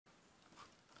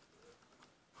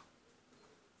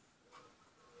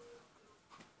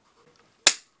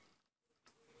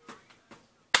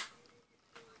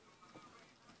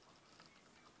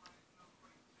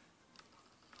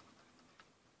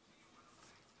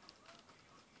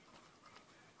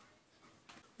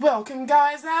Welcome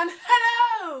guys and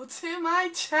hello to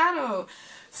my channel.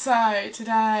 So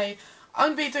today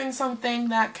I'm going to be doing something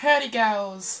that curly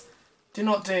girls do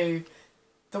not do.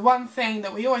 The one thing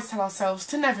that we always tell ourselves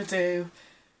to never do,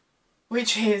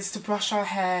 which is to brush our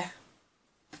hair.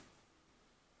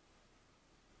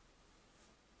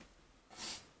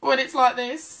 When it's like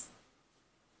this.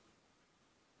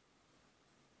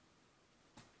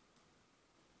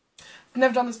 I've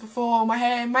never done this before. My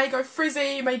hair may go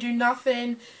frizzy, may do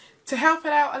nothing. To help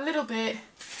it out a little bit,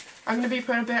 I'm going to be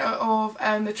putting a bit of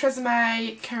the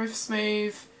Tresemme Kerif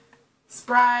Smooth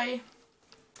spray,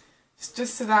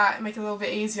 just so that it make it a little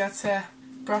bit easier to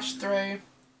brush through,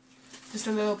 just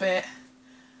a little bit.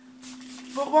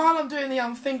 But while I'm doing the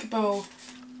unthinkable,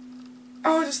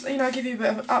 I'll just give you a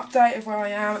bit of an update of where I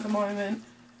am at the moment.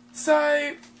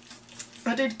 So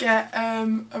I did get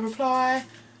a reply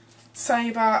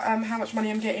saying about how much money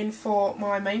I'm getting for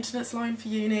my maintenance loan for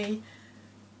uni.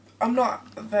 I'm not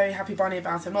a very happy bunny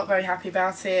about it. I'm not very happy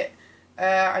about it.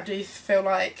 I do feel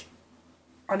like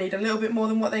I need a little bit more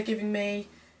than what they're giving me.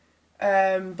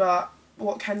 But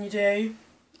what can you do?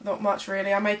 Not much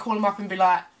really. I may call them up and be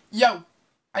like, yo,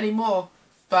 I need more.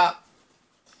 But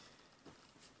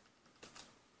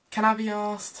can I be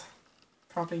asked?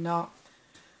 Probably not.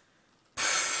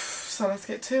 So let's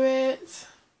get to it.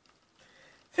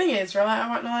 Thing is, right, I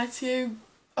won't lie to you,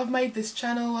 I've made this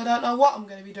channel, I don't know what I'm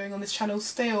going to be doing on this channel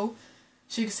still.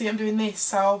 As you can see I'm doing this,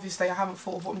 so obviously I haven't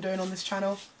thought of what I'm doing on this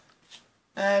channel.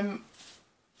 I'm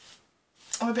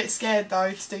a bit scared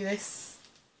though to do this.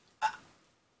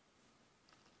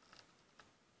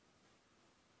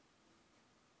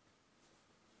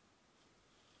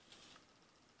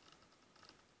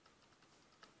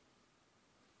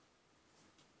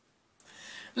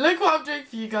 Look what I'm doing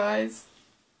for you guys.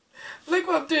 Look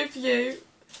what I'm doing for you.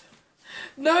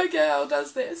 No girl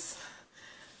does this.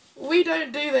 We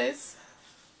don't do this.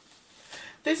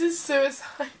 This is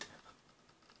suicide.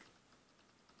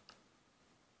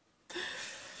 The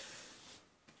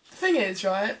thing is,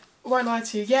 right, I won't lie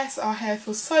to you, yes, our hair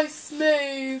feels so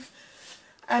smooth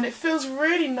and it feels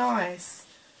really nice,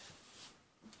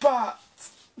 but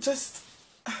just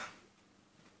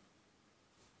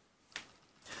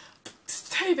it's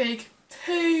too big,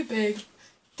 too big.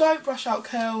 Don't brush out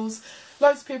curls.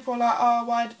 Loads of people are like, oh,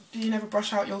 why do you never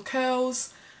brush out your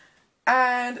curls?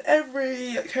 And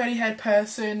every curly haired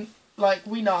person, like,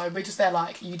 we know, we're just there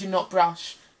like, you do not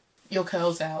brush your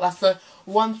curls out. That's the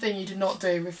one thing you do not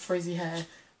do with frizzy hair.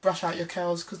 Brush out your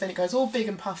curls, because then it goes all big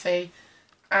and puffy.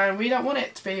 And we don't want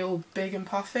it to be all big and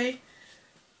puffy.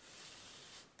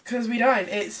 Because we don't.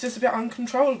 It's just a bit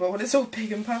uncontrollable when it's all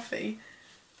big and puffy.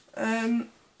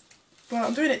 But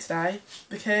I'm doing it today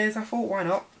because I thought, why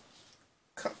not?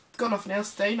 Got nothing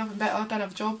else to do, nothing better, don't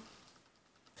have a job.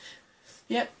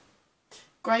 Yep,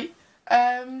 great.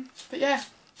 But yeah,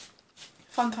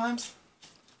 fun times.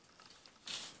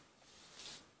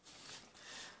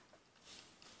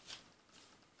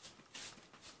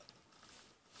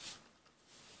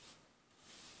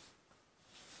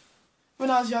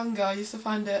 When I was younger, I used to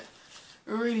find it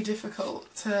really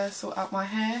difficult to sort out my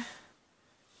hair.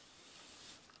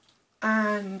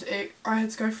 And I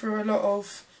had to go through a lot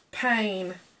of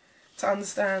pain to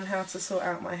understand how to sort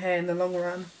out my hair in the long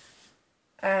run.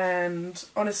 And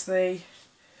honestly,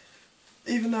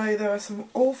 even though there were some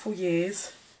awful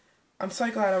years, I'm so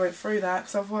glad I went through that,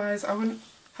 because otherwise I wouldn't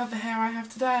have the hair I have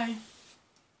today.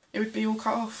 It would be all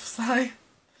cut off, so.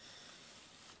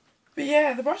 But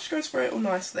yeah, the brush goes through it all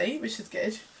nicely, which is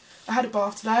good. I had a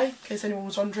bath today, in case anyone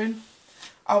was wondering.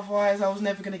 Otherwise I was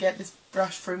never going to get this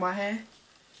brush through my hair.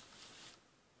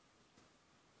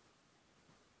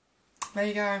 There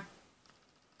you go.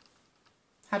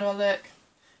 How do I look?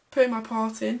 Putting my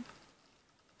part in.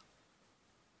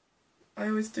 I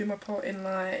always do my part in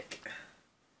like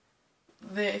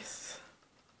this.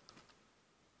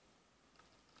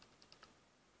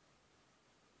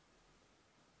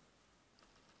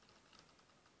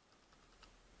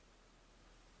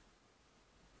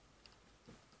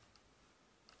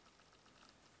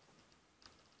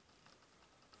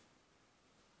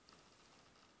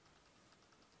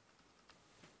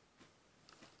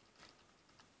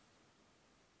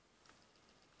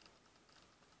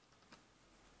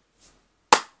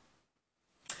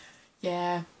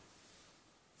 Yeah,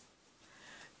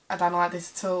 I don't like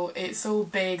this at all. It's all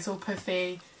big, it's all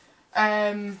puffy.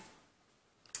 Got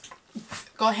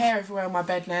hair everywhere on my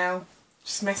bed now.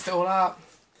 Just messed it all up.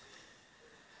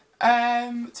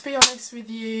 To be honest with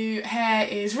you, hair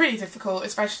is really difficult,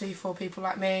 especially for people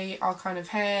like me. Our kind of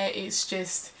hair, it's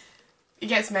just, it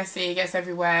gets messy, it gets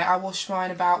everywhere. I wash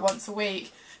mine about once a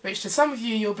week, which to some of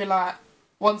you, you'll be like,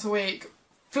 once a week?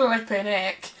 flipping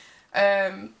heck.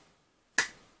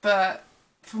 But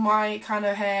for my kind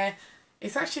of hair,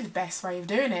 it's actually the best way of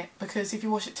doing it, because if you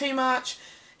wash it too much,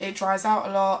 it dries out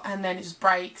a lot and then it just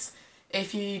breaks.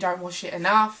 If you don't wash it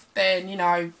enough, then, you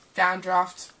know,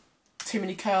 downdraft, too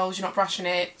many curls, you're not brushing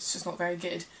it, it's just not very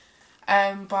good.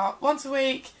 But once a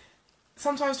week,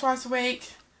 sometimes twice a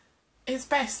week, it's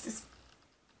best. It's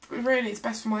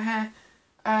best for my hair.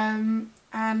 And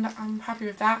I'm happy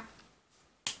with that.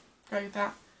 Go with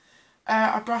that.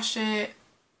 I brush it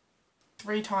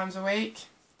 3 times a week.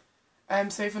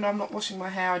 So even though I'm not washing my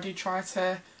hair, I do try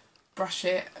to brush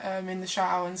it in the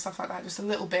shower and stuff like that, just a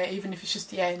little bit, even if it's just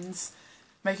the ends,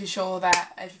 making sure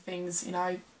that everything's, you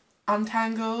know,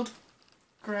 untangled.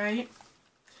 Great.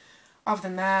 Other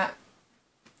than that,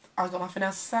 I've got nothing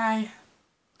else to say.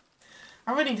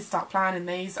 I really need to start planning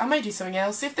these. I may do something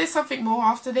else. If there's something more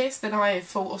after this, then I have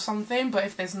thought of something, but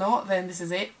if there's not, then this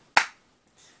is it.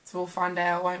 So we'll find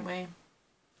out, won't we?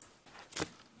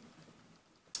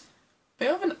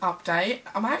 Bit of an update.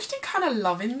 I'm actually kind of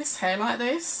loving this hair like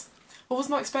this. I was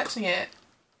not expecting it.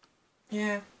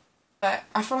 Yeah. But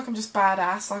I feel like I'm just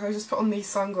badass. Like I just put on these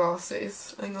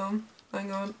sunglasses. Hang on.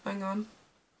 Hang on. Hang on.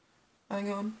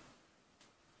 Hang on.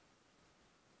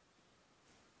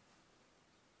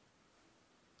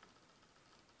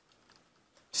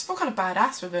 Just feel kind of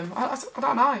badass with them. I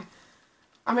don't know.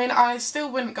 I mean, I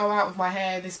still wouldn't go out with my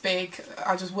hair this big.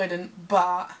 I just wouldn't.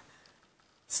 But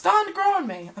it's starting to grow on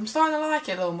me. I'm starting to like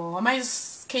it a little more. I may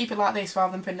just keep it like this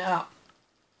rather than putting it up.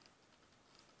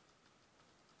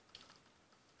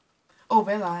 Or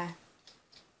will I?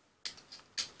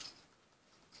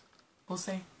 We'll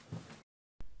see.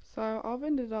 So I've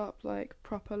ended up like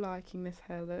proper liking this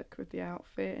hair look with the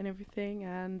outfit and everything,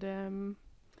 and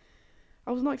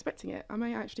I was not expecting it. I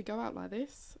may actually go out like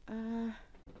this.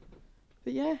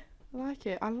 But yeah, I like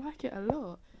it. I like it a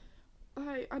lot.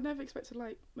 I never expected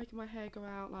like making my hair go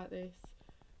out like this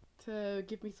to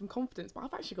give me some confidence, but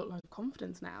I've actually got loads of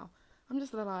confidence now. I'm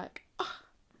just like,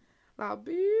 like,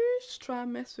 bitch, try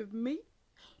and mess with me.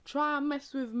 Try and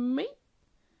mess with me.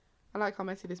 I like how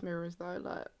messy this mirror is though,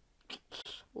 like,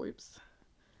 whoops.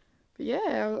 But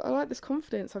yeah, I like this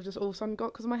confidence I've just all of a sudden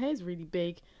got because my hair's really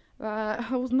big.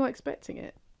 I was not expecting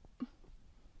it.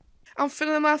 I'm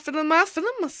feeling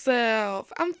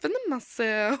myself. I'm feeling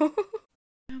myself.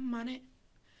 I'm on it.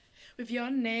 With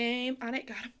your name on it,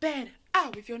 got a bed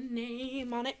out with your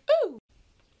name on it. Ooh.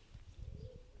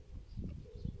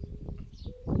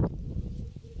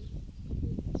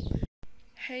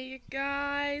 Hey you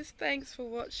guys, thanks for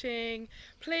watching.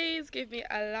 Please give me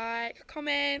a like,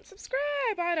 comment, subscribe.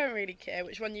 I don't really care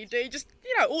which one you do, just,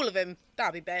 you know, all of them,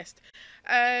 that'd be best.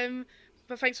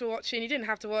 But thanks for watching. You didn't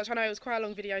have to watch. I know it was quite a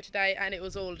long video today and it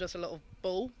was all just a lot of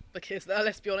bull because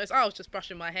let's be honest, I was just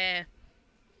brushing my hair.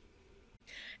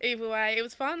 Either way, it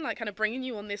was fun, like kind of bringing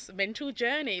you on this mental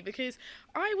journey because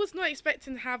I was not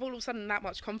expecting to have all of a sudden that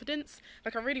much confidence.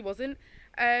 Like I really wasn't.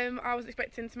 I was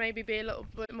expecting to maybe be a little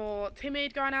bit more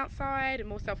timid going outside and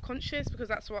more self-conscious because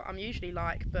that's what I'm usually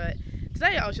like. But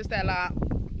today I was just there like,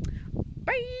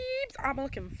 babes, I'm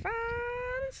looking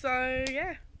fine. So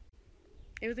yeah,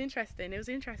 it was interesting. It was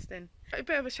interesting. A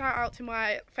bit of a shout out to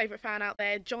my favourite fan out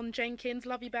there, John Jenkins.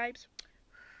 Love you, babes.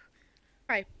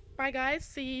 Okay, bye guys.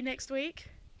 See you next week.